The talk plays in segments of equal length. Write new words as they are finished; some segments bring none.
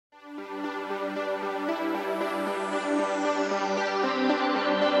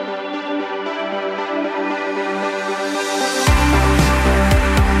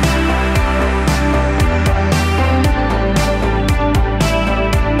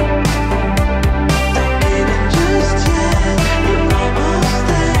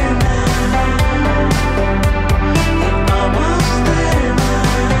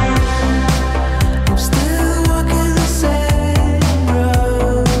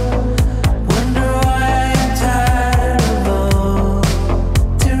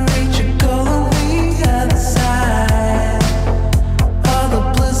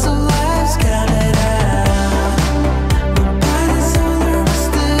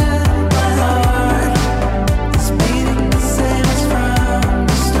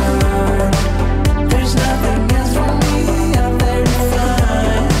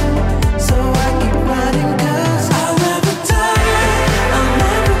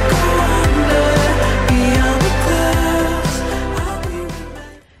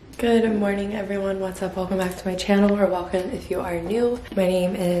morning everyone, what's up? Welcome back to my channel, or welcome if you are new. My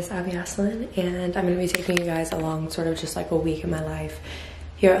name is Asselin and I'm going to be taking you guys along sort of just like a week in my life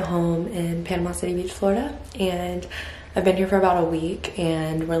here at home in Panama City Beach, Florida. And I've been here for about a week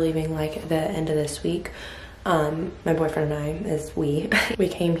and we're leaving like the end of this week. My boyfriend and I, we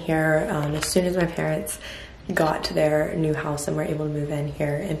came here as soon as my parents got to their new house and were able to move in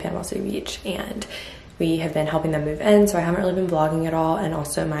here in Panama City Beach, and we have been helping them move in, so I haven't really been vlogging at all. And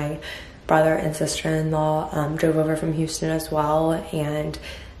also my brother and sister-in-law drove over from Houston as well, and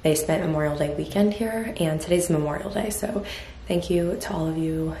they spent Memorial Day weekend here, and today's Memorial Day. So thank you to all of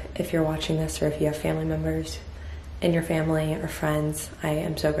you if you're watching this, or if you have family members in your family or friends. I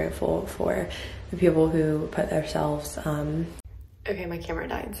am so grateful for the people who put themselves. Okay, my camera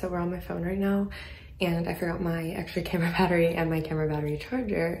died, so we're on my phone right now, and I forgot my extra camera battery and my camera battery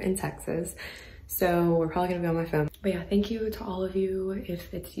charger in Texas. So we're probably gonna be on my phone. But yeah, thank you to all of you,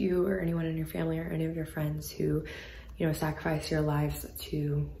 if it's you or anyone in your family or any of your friends who, you know, sacrifice your lives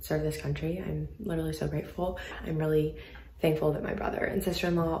to serve this country. I'm literally so grateful. I'm really thankful that my brother and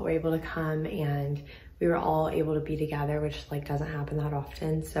sister-in-law were able to come, and we were all able to be together, which like doesn't happen that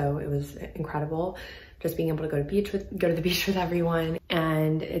often. So it was incredible just being able to go to the beach with everyone.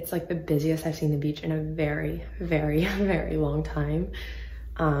 And it's like the busiest I've seen the beach in a very, very, very long time.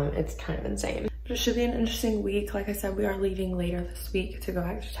 It's kind of insane. It should be an interesting week. Like I said, we are leaving later this week to go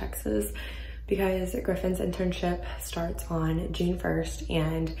back to Texas because Griffin's internship starts on June 1st,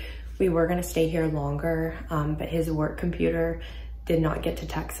 and we were gonna stay here longer, but his work computer did not get to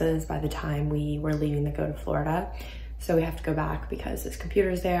Texas by the time we were leaving to go to Florida. So we have to go back because his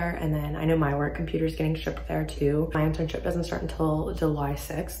computer's there, and then I know my work computer's getting shipped there too. My internship doesn't start until July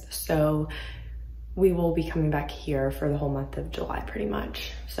 6th, so we will be coming back here for the whole month of July pretty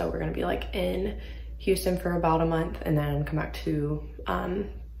much. So we're gonna be like in Houston for about a month and then come back to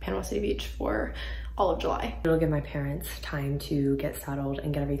Panama City Beach for all of July. It'll give my parents time to get settled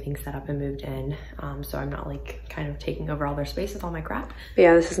and get everything set up and moved in, so I'm not like kind of taking over all their space with all my crap. But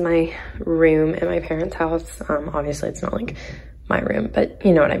yeah, this is my room at my parents' house. Obviously it's not like my room, but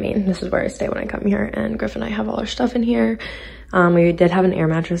you know what I mean. This is where I stay when I come here, and Griff and I have all our stuff in here. We did have an air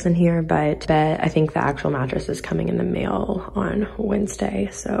mattress in here, but I think the actual mattress is coming in the mail on Wednesday.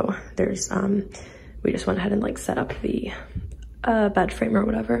 So there's, we just went ahead and like set up the bed frame or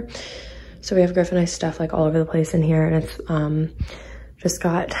whatever. So we have Griff and I stuff like all over the place in here, and it's just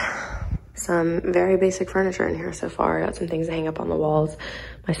got some very basic furniture in here so far. I got some things to hang up on the walls.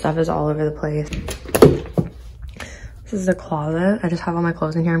 My stuff is all over the place. This is the closet. I just have all my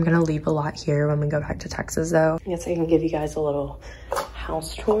clothes in here. I'm gonna leave a lot here when we go back to Texas though. I guess I can give you guys a little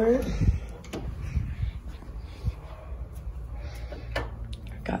house tour.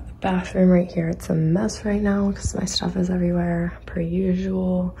 I've got the bathroom right here. It's a mess right now because my stuff is everywhere, per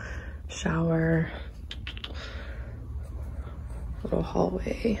usual. Shower. Little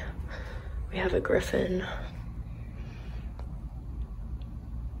hallway. We have a Griffin.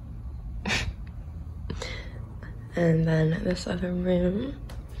 And then this other room.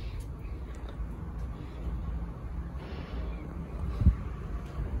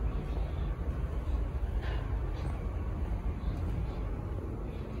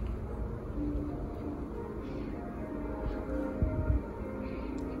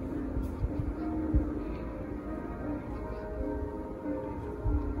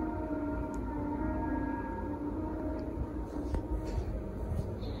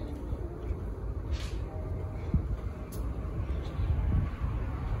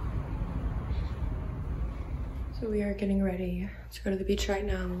 So we are getting ready to go to the beach right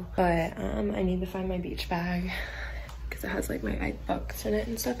now, but I need to find my beach bag because it has like my books in it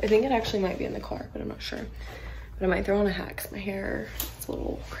and stuff. I think it actually might be in the car, but I'm not sure. But I might throw on a hat because my hair is a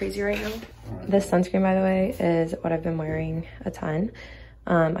little crazy right now. This sunscreen, by the way, is what I've been wearing a ton.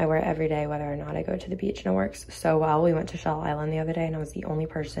 I wear it every day, whether or not I go to the beach, and it works so well. We went to Shell Island the other day, and I was the only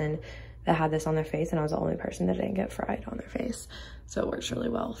person that had this on their face, and I was the only person that didn't get fried on their face. So it works really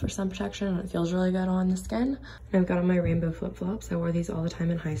well for sun protection, and it feels really good on the skin. And I've got on my rainbow flip-flops. I wore these all the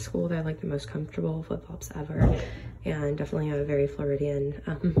time in high school. They're like the most comfortable flip-flops ever, and definitely a very Floridian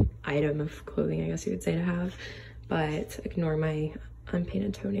item of clothing, I guess you would say, to have. But ignore my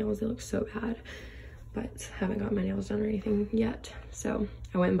unpainted toenails, they look so bad. But haven't got my nails done or anything yet. So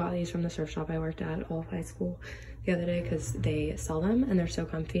I went and bought these from the surf shop I worked at all of high school the other day because they sell them and they're so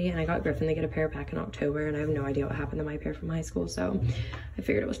comfy. And I got Griffin to get a pair back in October, and I have no idea what happened to my pair from high school. So I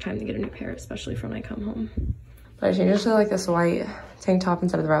figured it was time to get a new pair, especially for when I come home. But I changed it to like this white tank top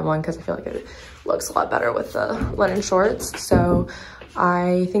instead of the red one because I feel like it looks a lot better with the linen shorts. So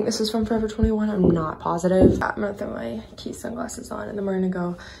I think this is from Forever 21. I'm not positive. I'm gonna throw my key sunglasses on, and then we're gonna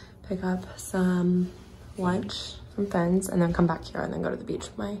go pick up some lunch from friends, and then come back here and then go to the beach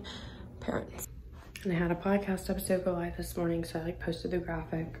with my parents. And I had a podcast episode go live this morning, so I like posted the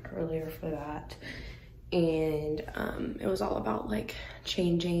graphic earlier for that. And it was all about like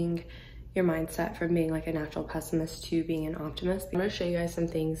changing your mindset from being like a natural pessimist to being an optimist. I'm gonna show you guys some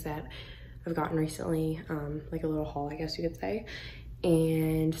things that I've gotten recently, like a little haul, I guess you could say.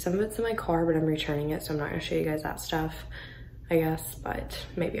 And some of it's in my car, but I'm returning it, so I'm not gonna show you guys that stuff, I guess, but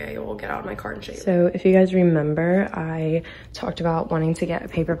maybe I will get out of my car and show you. So if you guys remember, I talked about wanting to get a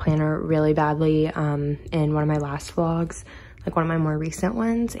paper planner really badly in one of my last vlogs, like one of my more recent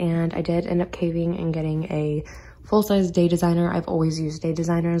ones, and I did end up caving and getting a full-size day designer. I've always used day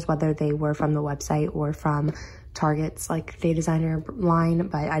designers, whether they were from the website or from Target's like day designer line,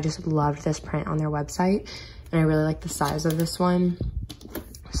 but I just loved this print on their website, and I really like the size of this one.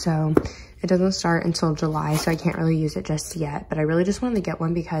 So it doesn't start until July, so I can't really use it just yet, but I really just wanted to get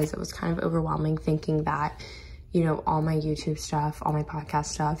one because it was kind of overwhelming thinking that, you know, all my YouTube stuff, all my podcast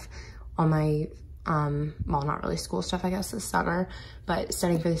stuff, all my well, not really school stuff, I guess, this summer, but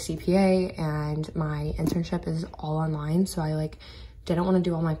studying for the CPA and my internship is all online. So I like didn't want to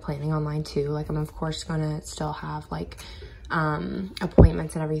do all my planning online too. Like I'm of course gonna still have like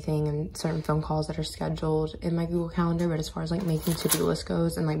appointments and everything and certain phone calls that are scheduled in my Google Calendar, but as far as like making to-do list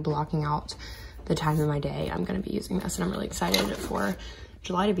goes and like blocking out the time in my day, I'm gonna be using this, and I'm really excited for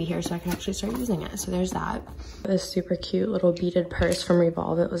July to be here so I can actually start using it. So there's that. This super cute little beaded purse from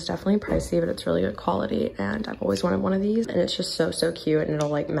Revolve. It was definitely pricey, but it's really good quality, and I've always wanted one of these, and it's just so cute, and it'll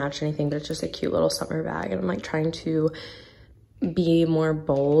like match anything, but it's just a cute little summer bag. And I'm like trying to be more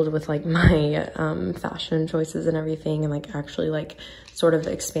bold with like my fashion choices and everything, and like actually like sort of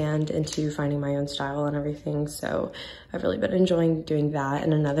expand into finding my own style and everything. So I've really been enjoying doing that.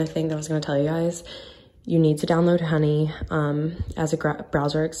 And another thing that I was going to tell you guys, you need to download Honey as a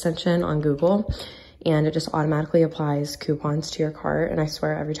browser extension on Google, and it just automatically applies coupons to your cart. And I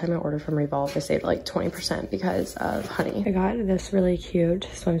swear every time I order from Revolve, I save like 20% because of Honey. I got this really cute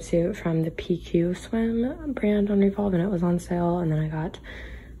swimsuit from the PQ Swim brand on Revolve, and it was on sale. And then I got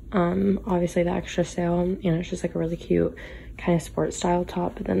obviously the extra sale, and it's just like a really cute kind of sports style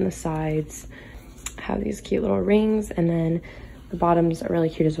top, but then the sides have these cute little rings, and then the bottoms are really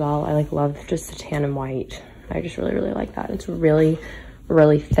cute as well. I like love just the tan and white. I just really like that. It's really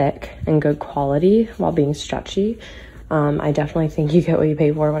thick and good quality while being stretchy. I definitely think you get what you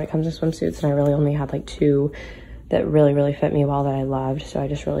pay for when it comes to swimsuits, and I really only had like 2 that really fit me well that I loved. So I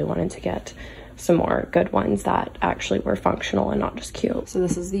just really wanted to get some more good ones that actually were functional and not just cute. So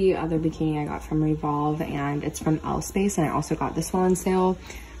this is the other bikini I got from Revolve, and it's from L Space, and I also got this one on sale.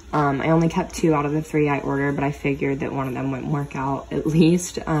 I only kept 2 out of the 3 I ordered, but I figured that one of them wouldn't work out at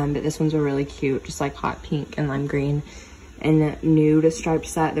least. But this one's a really cute, just like hot pink and lime green and nude striped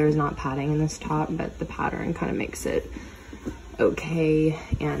set. There's not padding in this top, but the pattern kind of makes it okay,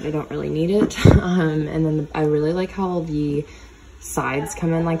 and I don't really need it. And then I really like how the sides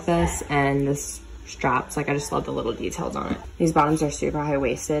come in like this, and this straps, like I just love the little details on it. These bottoms are super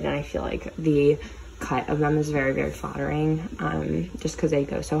high-waisted, and I feel like the cut of them is very flattering, just because they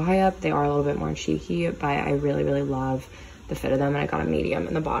go so high up. They are a little bit more cheeky, but I really love the fit of them. And I got a medium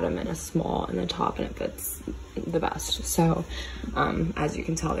in the bottom and a small in the top, and it fits the best. So as you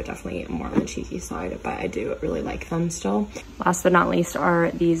can tell, they're definitely more on the cheeky side, but I do really like them still. Last but not least are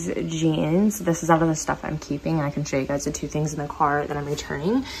these jeans. This is out of the stuff I'm keeping, and I can show you guys the 2 things in the car that I'm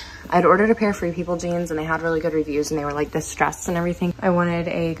returning. I'd ordered a pair of Free People jeans, and they had really good reviews, and they were like distressed and everything. I wanted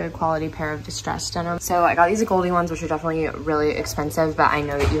a good quality pair of distressed denim, so I got these Goldie ones, which are definitely really expensive, but I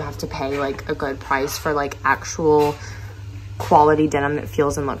know that you have to pay like a good price for like actual quality denim that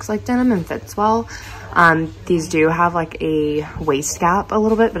feels and looks like denim and fits well. These do have like a waist gap a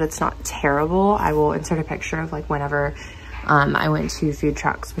little bit, but it's not terrible. I will insert a picture of like whenever I went to food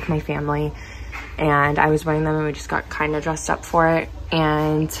trucks with my family and I was wearing them, and we just got kind of dressed up for it.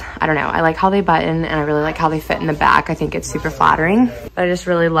 And I don't know, I like how they button, and I really like how they fit in the back. I think it's super flattering. I just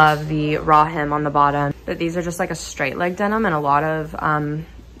really love the raw hem on the bottom. But these are just like a straight leg denim, and a lot of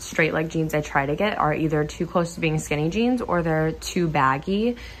straight leg jeans I try to get are either too close to being skinny jeans or they're too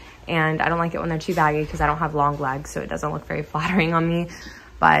baggy, and I don't like it when they're too baggy because I don't have long legs, so it doesn't look very flattering on me.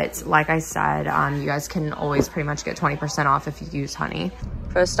 But like I said, you guys can always pretty much get 20% off if you use Honey.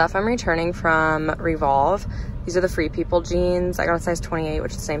 For the stuff I'm returning from Revolve, these are the Free People jeans. I got a size 28,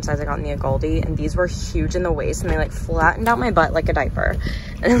 which is the same size I got in the Goldie, and these were huge in the waist, and they like flattened out my butt like a diaper,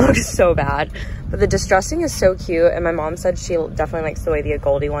 and it looked so bad. But the distressing is so cute, and my mom said she definitely likes the way the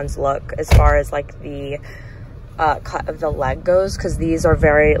Goldie ones look as far as like the cut of the leg goes, because these are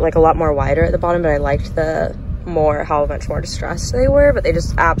very like a lot more wider at the bottom, but I liked the how much more distressed they were, but they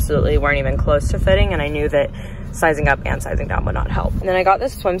just absolutely weren't even close to fitting, and I knew that sizing up and sizing down would not help. And then I got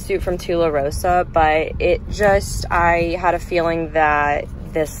this swimsuit from Tula Rosa, but I had a feeling that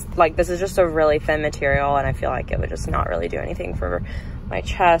this is just a really thin material, and I feel like it would just not really do anything for my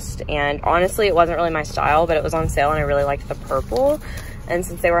chest. And honestly, it wasn't really my style, but it was on sale and I really liked the purple. And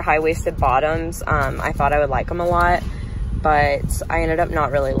since they were high-waisted bottoms, I thought I would like them a lot, but I ended up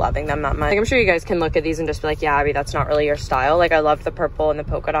not really loving them that much. Like, I'm sure you guys can look at these and just be like, yeah, Abby, that's not really your style. Like, I loved the purple and the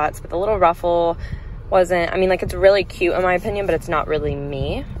polka dots, but the little ruffle wasn't, I mean, like, it's really cute in my opinion, but it's not really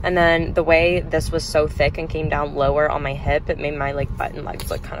me. And then the way this was so thick and came down lower on my hip, it made my like button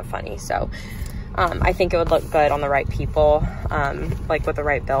legs look kind of funny. So I think it would look good on the right people, like with the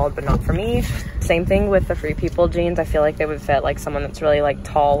right build, but not for me. Same thing with the Free People jeans. I feel like they would fit like someone that's really like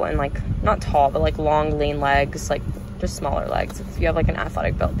tall and like, not tall, but like long, lean legs, like just smaller legs. If you have like an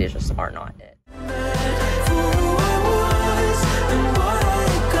athletic build, these just are not it.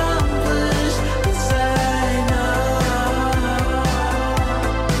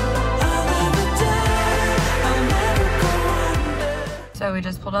 So we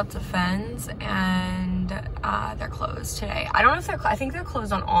just pulled up to Fens, and they're closed today. I don't know if they're, I think they're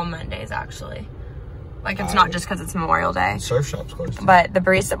closed on all Mondays actually. Like, it's not just because it's Memorial Day. Surf shop's closed too. But the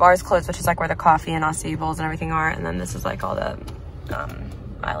barista bar is closed, which is like where the coffee and acai bowls and everything are. And then this is like all the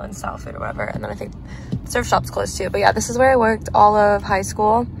island style food or whatever. And then I think the surf shop's closed too. But yeah, this is where I worked all of high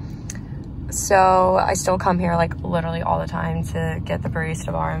school. So I still come here like literally all the time to get the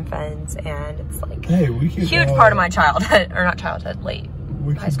barista bar in Fens, and it's like a huge part of my childhood, or not childhood, late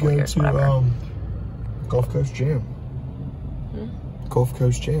high school years, whatever. Gulf Coast Jam. Gulf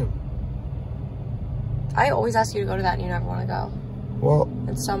Coast Jam. I always ask you to go to that and you never want to go. Well,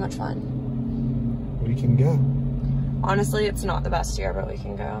 it's so much fun. We can go. Honestly, it's not the best year, but we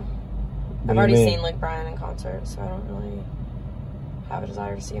can go. I've already seen Luke Bryan in concert, so I don't really have a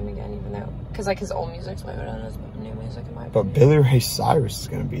desire to see him again, even though, because like his old music's way better than his new music in my opinion. But Billy Ray Cyrus is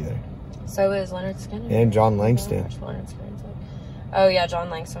gonna be there. So is Leonard Skinner. And John Langston. Oh yeah, John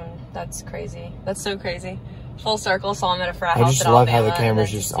Langston. That's crazy. That's so crazy. Full circle. Saw him at a frat house. I just love how the camera's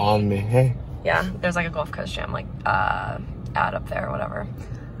just on me. Hey. Yeah, there's like a Gulf Coast Jam like ad up there or whatever.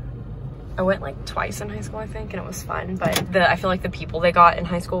 I went like twice in high school, I think, and it was fun. But I feel like the people they got in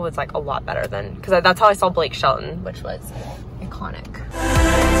high school was like a lot better than, because that's how I saw Blake Shelton, which was iconic.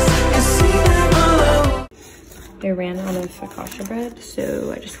 They ran out of focaccia bread,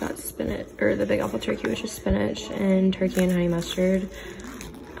 so I just got spinach, or the big apple turkey, which is spinach and turkey and honey mustard.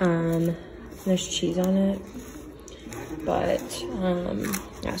 There's cheese on it, but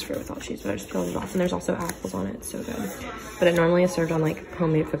I asked for it without cheese, but I just peeled it off. And there's also apples on it. It's so good. But it normally is served on like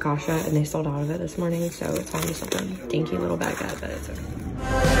homemade focaccia, and they sold out of it this morning, so it's on just like a dinky little baguette, but it's okay.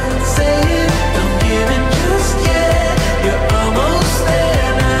 You're almost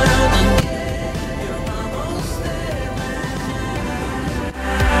there now.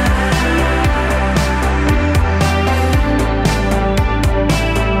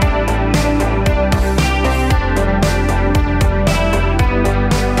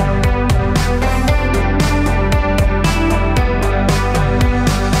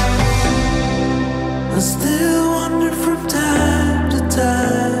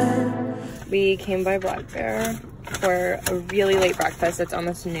 We came by Black Bear for a really late breakfast. It's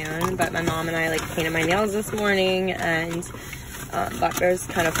almost noon, but my mom and I like painted my nails this morning, and Black Bear's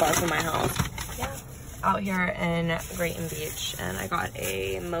kind of far from my house. Yeah, out here in Grayton Beach, and I got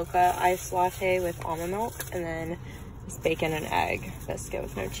a mocha iced latte with almond milk, and then this bacon and egg biscuit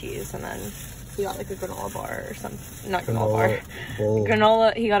with no cheese, and then he got like a granola bar or something. Not granola bar. Bowl.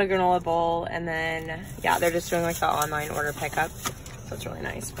 Granola. He got a granola bowl, and then yeah, they're just doing like the online order pickup, so it's really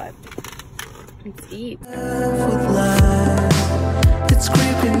nice. But let's eat. It's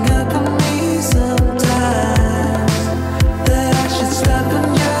creeping up on me sometimes that I should stop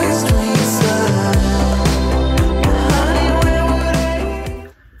and just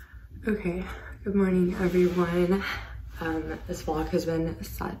Okay, good morning everyone. This vlog has been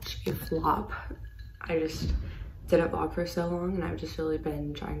such a flop. I just didn't vlog for so long, and I've just really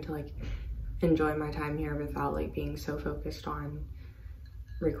been trying to like enjoy my time here without like being so focused on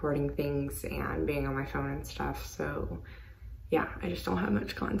recording things and being on my phone and stuff. So yeah, I just don't have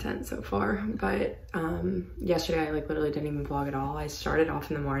much content so far. But yesterday I like literally didn't even vlog at all. I started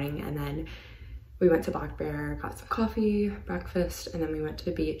off in the morning, and then we went to Black Bear, got some coffee, breakfast, and then we went to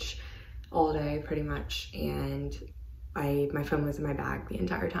the beach all day pretty much. And my phone was in my bag the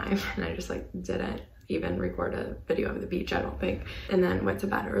entire time, and I just like didn't even record a video of the beach, I don't think. And then went to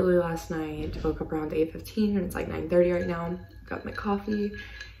bed early last night, woke up around 8:15, and it's like 9:30 right now. Got my coffee,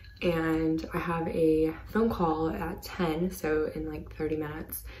 and I have a phone call at 10, so in like 30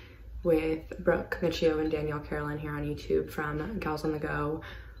 minutes, with Brooke Michio and Danielle Carolyn here on YouTube from Gals on the Go,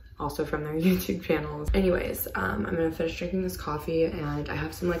 also from their YouTube channels. Anyways, I'm gonna finish drinking this coffee, and I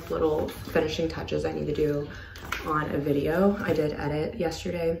have some like little finishing touches I need to do on a video. I did edit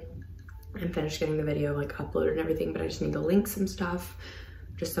yesterday and finished getting the video like uploaded and everything, but I just need to link some stuff,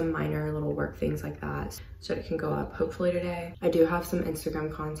 just some minor little work things like that, so it can go up hopefully today. I do have some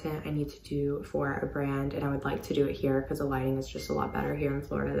Instagram content I need to do for a brand, and I would like to do it here because the lighting is just a lot better here in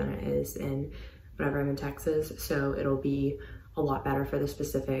Florida than it is in whenever I'm in Texas. So it'll be a lot better for the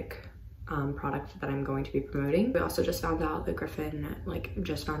specific product that I'm going to be promoting. We also just found out that Griffin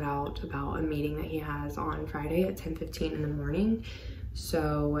just found out about a meeting that he has on Friday at 10:15 in the morning.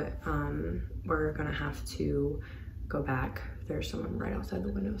 So we're gonna have to go back. There's someone right outside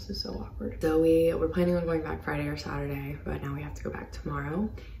the window. This is so awkward. So we're planning on going back Friday or Saturday, but now we have to go back tomorrow,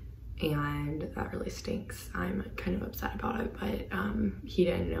 and that really stinks. I'm kind of upset about it, but he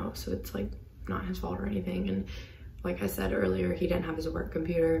didn't know, so it's like not his fault or anything. And like I said earlier, he didn't have his work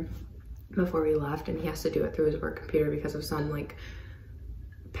computer before we left, and he has to do it through his work computer because of some like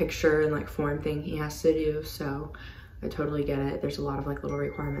picture and like form thing he has to do. So I totally get it. There's a lot of like little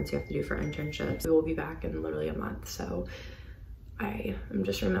requirements you have to do for internships. We will be back in literally a month, so I am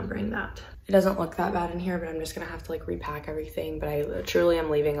just remembering that. It doesn't look that bad in here, but I'm just gonna have to like repack everything. But I truly am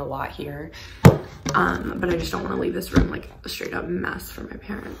leaving a lot here. But I just don't want to leave this room like a straight up mess for my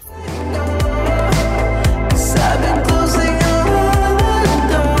parents.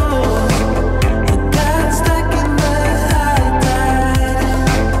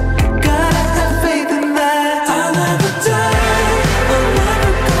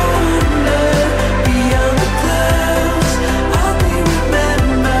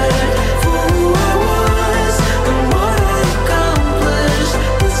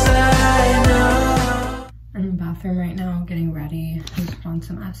 Right now, getting ready. I just put on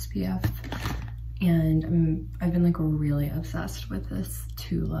some SPF, and I've been like really obsessed with this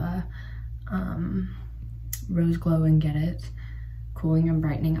Tula Rose Glow and Get It Cooling and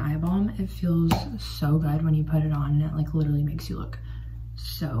Brightening Eye Balm. It feels so good when you put it on, and it like literally makes you look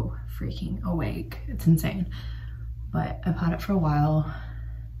so freaking awake. It's insane. But I've had it for a while,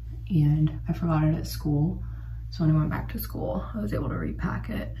 and I forgot it at school, so when I went back to school I was able to repack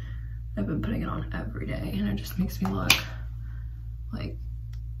it. I've been putting it on every day, and it just makes me look like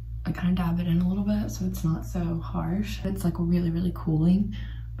I kind of dab it in a little bit so it's not so harsh. It's like really cooling,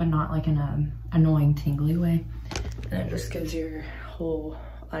 but not like in a annoying tingly way, and it just gives your whole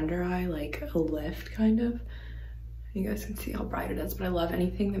under eye like a lift kind of. You guys can see how bright it is, but I love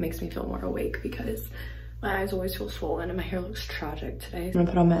anything that makes me feel more awake because my eyes always feel swollen and my hair looks tragic today. I'm gonna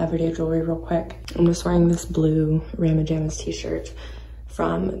put on my everyday jewelry real quick. I'm just wearing this blue Rama Jammas t-shirt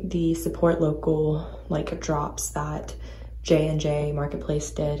from the Support Local like drops that J&J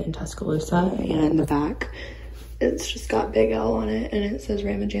Marketplace did in Tuscaloosa, and in the back it's just got big L on it, and it says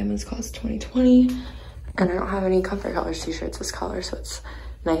Rama Jammas cost $20.20, and I don't have any Comfort Colors t-shirts this color, so it's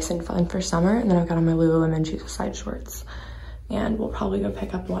nice and fun for summer. And then I've got on my Lululemon Jesus side shorts, and we'll probably go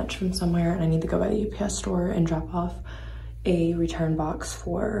pick up lunch from somewhere, and I need to go by the UPS store and drop off a return box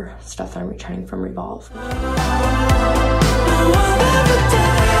for stuff that I'm returning from Revolve.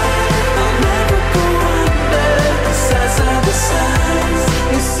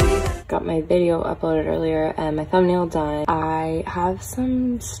 Got my video uploaded earlier and my thumbnail done. I have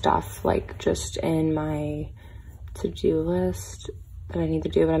some stuff like just in my to-do list that I need to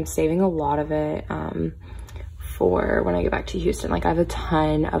do, but I'm saving a lot of it for when I get back to Houston. Like I have a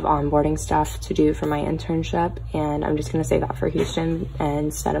ton of onboarding stuff to do for my internship, and I'm just gonna save that for Houston, and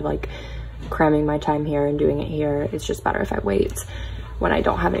instead of like cramming my time here and doing it here, it's just better if I wait when I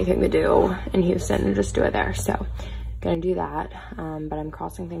don't have anything to do in Houston and just do it there. So gonna do that, but I'm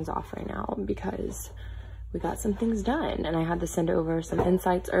crossing things off right now because we got some things done, and I had to send over some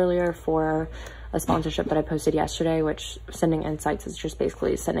insights earlier for a sponsorship that I posted yesterday, which sending insights is just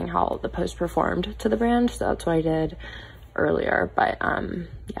basically sending how the post performed to the brand. So that's what I did earlier, but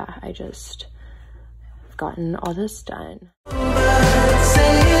yeah, I just have gotten all this done.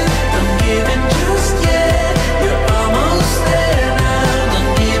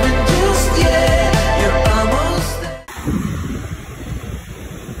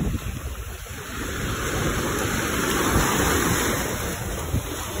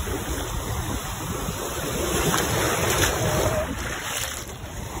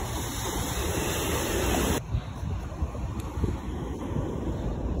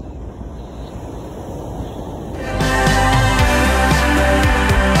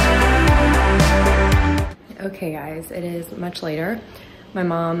 Okay guys, it is much later. My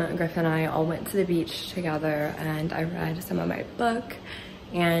mom, Griff, and I all went to the beach together, and I read some of my book,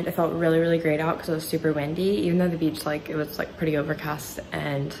 and it felt really, really great out because it was super windy. Even though the beach, like, it was like pretty overcast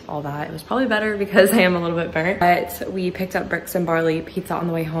and all that, it was probably better because I am a little bit burnt. But we picked up Bricks and Barley pizza on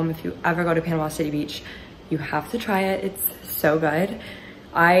the way home. If you ever go to Panama City Beach, you have to try it. It's so good.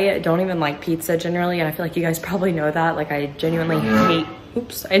 I don't even like pizza generally, and I feel like you guys probably know that. Like, I genuinely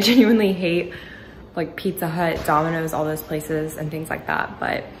hate like Pizza Hut, Domino's, all those places and things like that.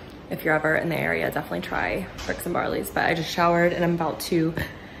 But if you're ever in the area, definitely try Bricks and Barley's. But I just showered and I'm about to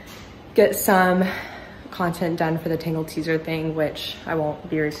get some content done for the Tangled teaser thing, which I won't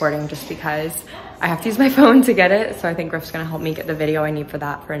be recording just because I have to use my phone to get it. So I think Griff's gonna help me get the video I need for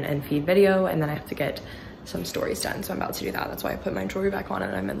that for an in-feed video, and then I have to get some stories done. So I'm about to do that. That's why I put my jewelry back on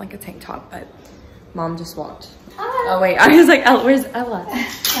and I'm in like a tank top. But mom just walked. Oh wait, I was like, Ella, where's Ella?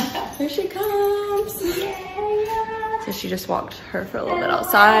 Here she comes. Yeah. So she just walked her for a little bit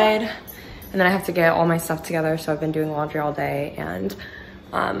outside, and then I have to get all my stuff together. So I've been doing laundry all day, and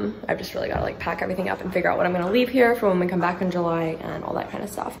I've just really got to like pack everything up and figure out what I'm going to leave here for when we come back in July and all that kind of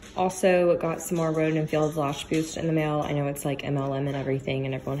stuff. Also got some more Road & Fields Lash Boost in the mail. I know it's like MLM and everything,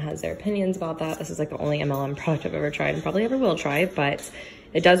 and everyone has their opinions about that. This is like the only MLM product I've ever tried and probably ever will try, but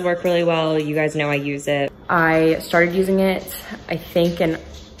it does work really well. You guys know I use it. I started using it, I think, in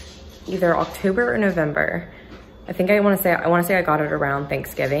either October or November. I want to say I got it around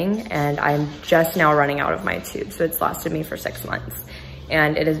Thanksgiving, and I'm just now running out of my tube. So it's lasted me for 6 months,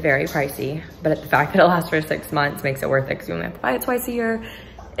 and it is very pricey, but the fact that it lasts for 6 months makes it worth it because you only have to buy it twice a year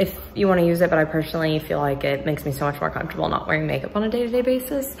if you want to use it. But I personally feel like it makes me so much more comfortable not wearing makeup on a day-to-day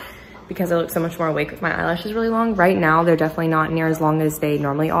basis, because I look so much more awake with my eyelashes really long. Right now, they're definitely not near as long as they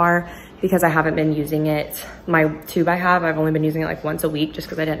normally are because I haven't been using it. My tube I've only been using it like once a week just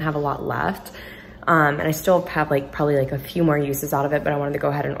because I didn't have a lot left. And I still have like probably like a few more uses out of it, but I wanted to go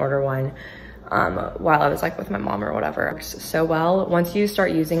ahead and order one while I was like with my mom or whatever. It works so well. Once you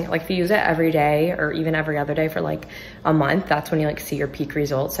start using it, like if you use it every day or even every other day for like a month, that's when you like see your peak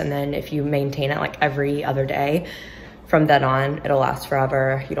results. And then if you maintain it like every other day, from then on, it'll last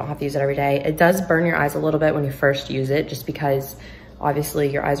forever. You don't have to use it every day. It does burn your eyes a little bit when you first use it, just because obviously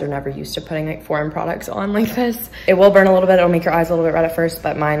your eyes are never used to putting like foreign products on like this. It will burn a little bit. It'll make your eyes a little bit red at first,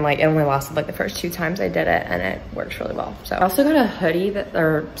 but mine, like, it only lasted like the first 2 times I did it, and it works really well. So I also got a hoodie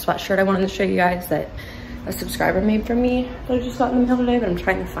or sweatshirt I wanted to show you guys that a subscriber made for me that I just got in the mail today, but I'm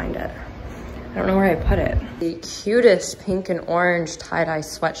trying to find it. I don't know where I put it. The cutest pink and orange tie-dye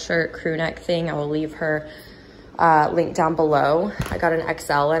sweatshirt crew neck thing. I will leave her link down below. I got an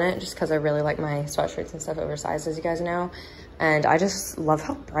XL in it just because I really like my sweatshirts and stuff oversized, as you guys know. And I just love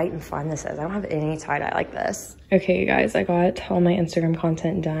how bright and fun this is. I don't have any tie-dye like this. Okay, you guys, I got all my Instagram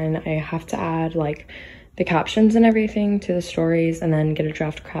content done. I have to add like the captions and everything to the stories and then get a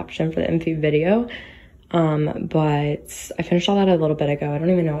draft caption for the in-feed video. But I finished all that a little bit ago. I don't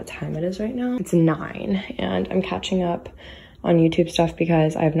even know what time it is right now. It's 9, and I'm catching up on YouTube stuff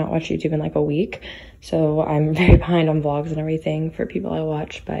because I have not watched YouTube in like a week. So I'm very behind on vlogs and everything for people I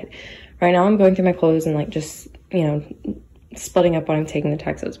watch. But right now I'm going through my clothes and like just, you know, splitting up what I'm taking to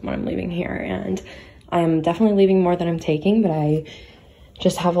Texas, what I'm leaving here. And I'm definitely leaving more than I'm taking, but I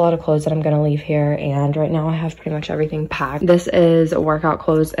just have a lot of clothes that I'm gonna leave here. And right now I have pretty much everything packed. This is workout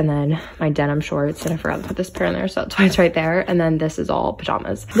clothes and then my denim shorts, and I forgot to put this pair in there, so that's why it's right there. And then this is all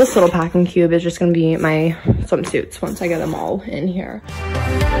pajamas. This little packing cube is just gonna be my swimsuits once I get them all in here.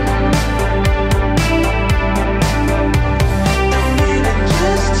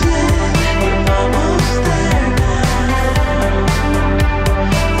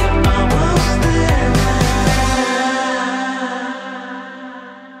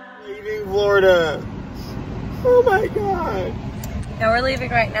 Florida. Oh my god. Now we're leaving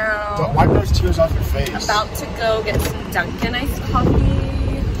right now. Don't wipe those tears off your face. About to go get some Dunkin' iced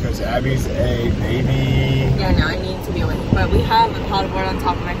coffee. Because Abby's a baby. Yeah, no, I need to be awake. But we have a paddleboard on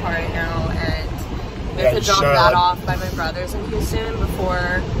top of my car right now, and we have to drop that off by my brother's in Houston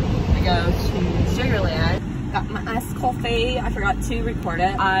before we go to Sugarland. Got my iced coffee. I forgot to record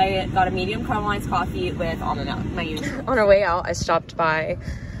it. I got a medium caramelized coffee with almond milk, my usual. On our way out, I stopped by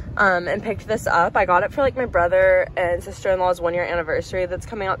and picked this up. I got it for like my brother and sister-in-law's 1-year anniversary that's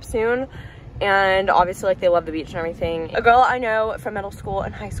coming up soon, and obviously like they love the beach and everything. A girl I know from middle school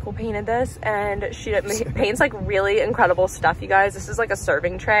and high school painted this, and she paints like really incredible stuff, you guys. This is like a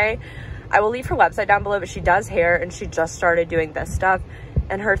serving tray. I will leave her website down below, but she does hair and she just started doing this stuff,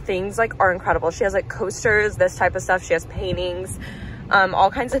 and her things like are incredible. She has like coasters, this type of stuff. She has paintings, all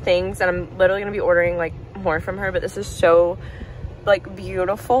kinds of things, and I'm literally gonna be ordering like more from her, but this is so like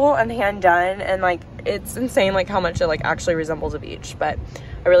beautiful and hand done, and like it's insane like how much it like actually resembles a beach. But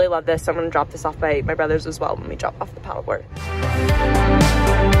I really love this, so I'm gonna drop this off by my brother's as well when we drop off the paddleboard.